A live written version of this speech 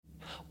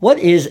What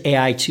is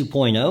AI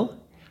 2.0?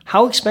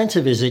 How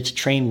expensive is it to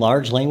train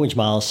large language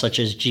models such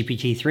as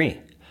GPT-3?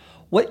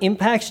 What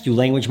impacts do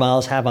language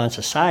models have on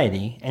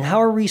society, and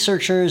how are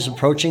researchers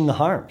approaching the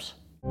harms?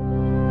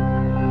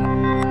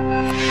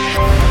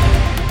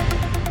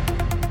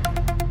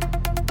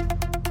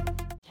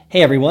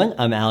 Hey everyone,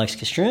 I'm Alex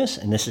Kastrunas,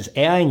 and this is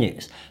AI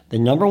News, the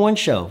 #1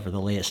 show for the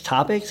latest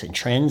topics and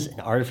trends in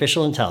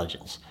artificial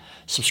intelligence.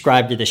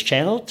 Subscribe to this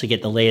channel to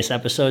get the latest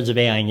episodes of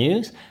AI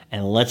News,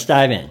 and let's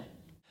dive in.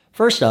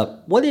 First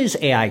up, what is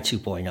AI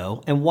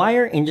 2.0, and why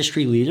are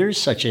industry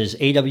leaders such as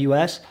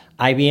AWS,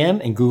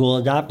 IBM, and Google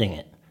adopting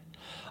it?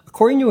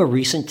 According to a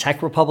recent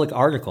Tech Republic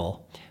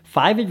article,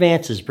 5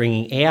 advances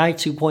bringing AI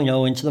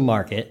 2.0 into the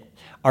market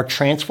are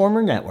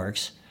transformer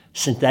networks,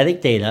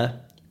 synthetic data,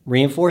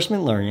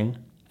 reinforcement learning,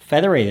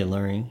 federated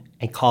learning,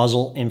 and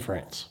causal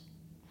inference.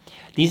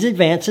 These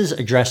advances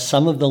address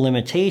some of the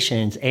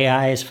limitations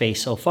AI has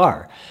faced so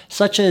far,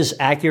 such as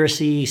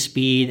accuracy,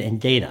 speed,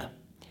 and data.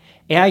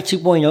 AI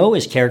 2.0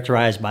 is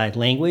characterized by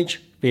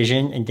language,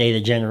 vision, and data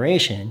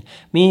generation,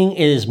 meaning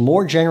it is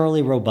more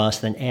generally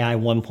robust than AI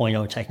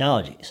 1.0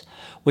 technologies,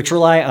 which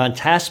rely on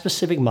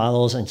task-specific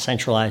models and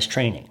centralized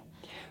training.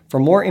 For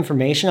more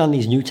information on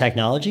these new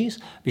technologies,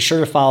 be sure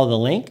to follow the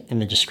link in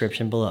the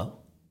description below.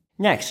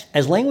 Next,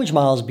 as language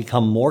models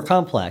become more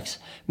complex,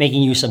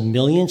 making use of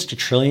millions to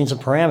trillions of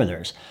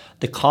parameters,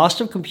 the cost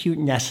of compute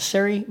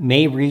necessary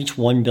may reach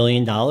 $1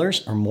 billion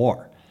or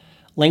more.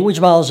 Language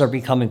models are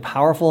becoming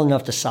powerful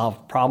enough to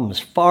solve problems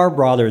far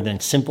broader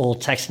than simple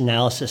text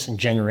analysis and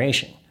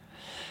generation.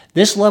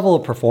 This level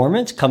of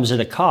performance comes at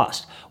a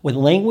cost, with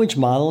language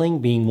modeling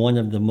being one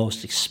of the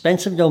most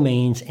expensive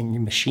domains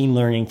in machine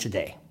learning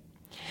today.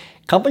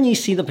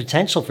 Companies see the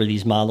potential for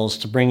these models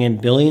to bring in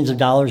billions of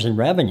dollars in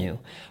revenue,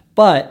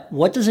 but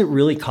what does it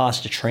really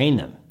cost to train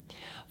them?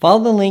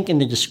 Follow the link in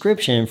the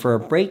description for a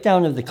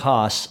breakdown of the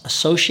costs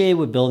associated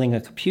with building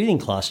a computing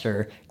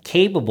cluster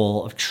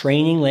capable of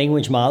training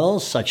language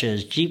models such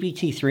as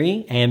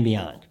GPT-3 and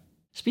beyond.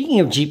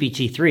 Speaking of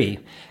GPT-3,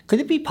 could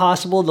it be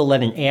possible to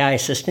let an AI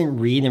assistant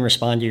read and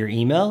respond to your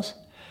emails?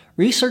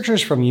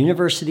 Researchers from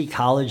University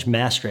College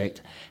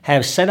Maastricht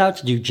have set out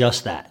to do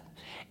just that.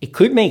 It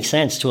could make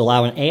sense to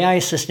allow an AI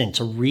assistant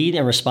to read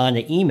and respond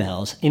to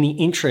emails in the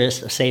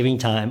interest of saving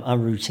time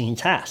on routine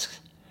tasks.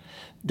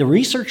 The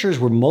researchers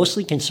were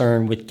mostly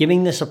concerned with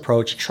giving this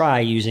approach a try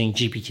using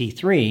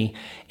GPT-3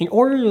 in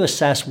order to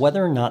assess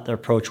whether or not the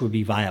approach would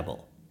be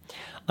viable.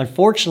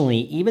 Unfortunately,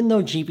 even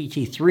though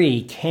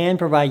GPT-3 can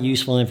provide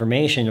useful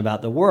information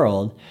about the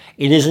world,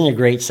 it isn't a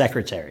great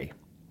secretary.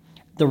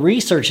 The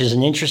research is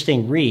an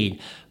interesting read,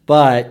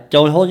 but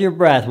don't hold your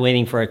breath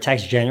waiting for a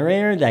text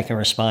generator that can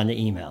respond to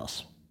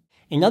emails.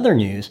 In other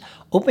news,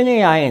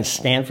 OpenAI and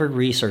Stanford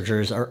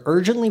researchers are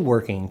urgently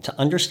working to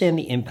understand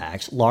the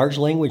impacts large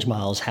language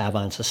models have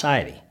on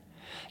society.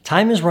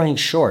 Time is running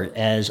short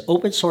as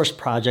open source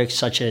projects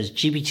such as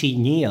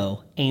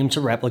GPT-Neo aim to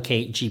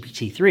replicate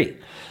GPT-3,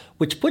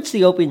 which puts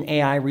the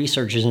OpenAI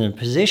researchers in a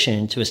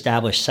position to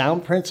establish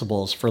sound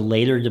principles for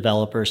later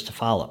developers to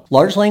follow.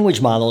 Large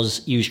language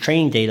models use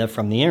training data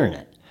from the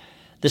internet.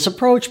 This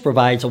approach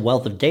provides a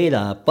wealth of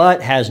data,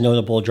 but has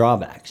notable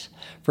drawbacks.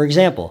 For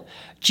example,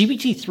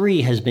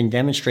 GPT-3 has been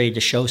demonstrated to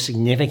show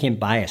significant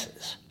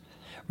biases.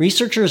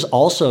 Researchers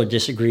also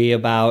disagree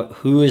about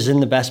who is in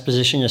the best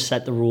position to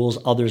set the rules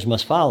others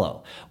must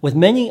follow, with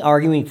many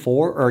arguing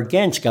for or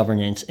against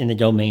governance in the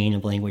domain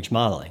of language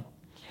modeling.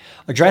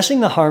 Addressing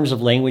the harms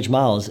of language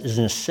models is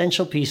an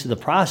essential piece of the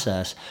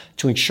process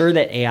to ensure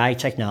that AI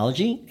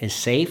technology is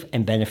safe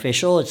and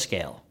beneficial at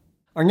scale.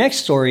 Our next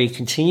story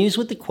continues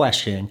with the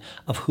question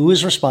of who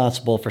is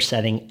responsible for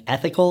setting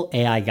ethical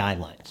AI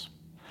guidelines.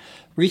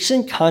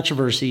 Recent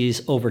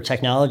controversies over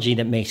technology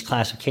that makes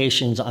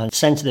classifications on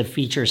sensitive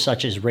features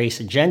such as race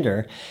and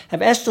gender have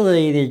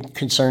escalated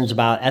concerns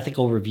about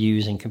ethical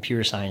reviews in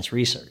computer science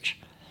research.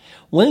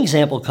 One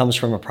example comes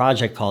from a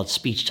project called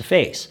Speech to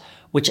Face,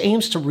 which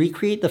aims to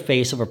recreate the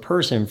face of a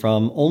person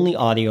from only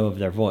audio of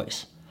their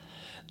voice.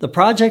 The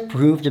project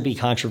proved to be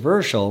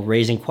controversial,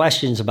 raising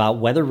questions about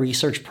whether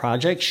research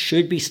projects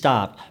should be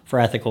stopped for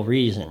ethical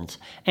reasons,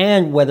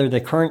 and whether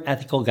the current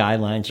ethical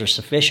guidelines are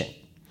sufficient.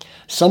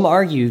 Some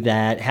argue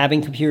that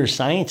having computer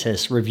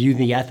scientists review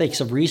the ethics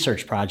of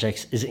research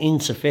projects is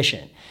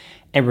insufficient,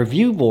 and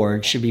review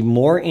boards should be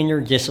more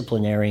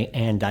interdisciplinary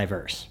and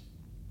diverse.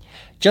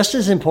 Just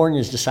as important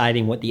as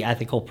deciding what the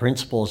ethical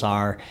principles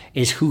are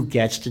is who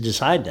gets to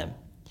decide them.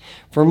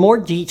 For more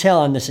detail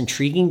on this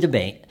intriguing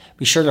debate,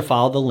 be sure to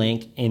follow the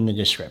link in the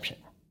description.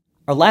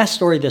 Our last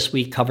story this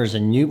week covers a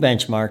new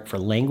benchmark for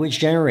language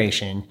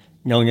generation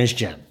known as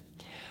GEM.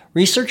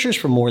 Researchers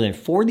from more than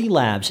 40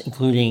 labs,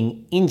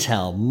 including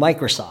Intel,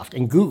 Microsoft,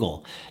 and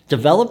Google,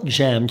 developed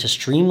GEM to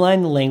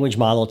streamline the language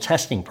model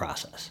testing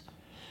process.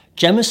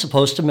 GEM is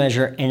supposed to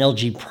measure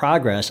NLG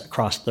progress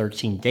across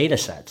 13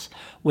 datasets,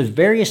 with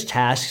various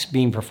tasks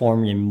being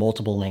performed in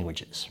multiple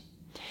languages.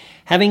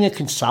 Having a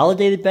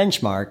consolidated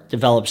benchmark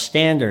develops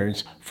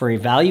standards for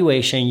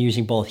evaluation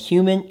using both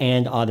human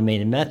and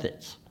automated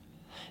methods.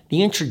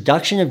 The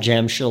introduction of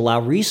GEMS should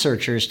allow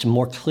researchers to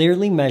more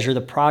clearly measure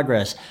the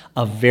progress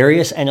of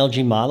various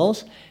NLG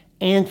models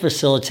and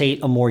facilitate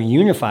a more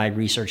unified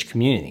research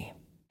community.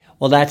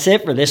 Well, that's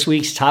it for this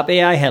week's Top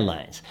AI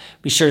Headlines.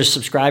 Be sure to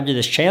subscribe to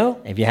this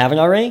channel if you haven't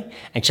already,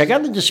 and check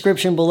out the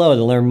description below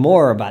to learn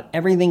more about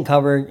everything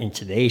covered in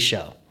today's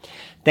show.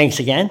 Thanks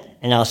again,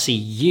 and I'll see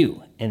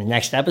you in the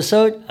next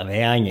episode of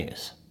AI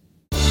News.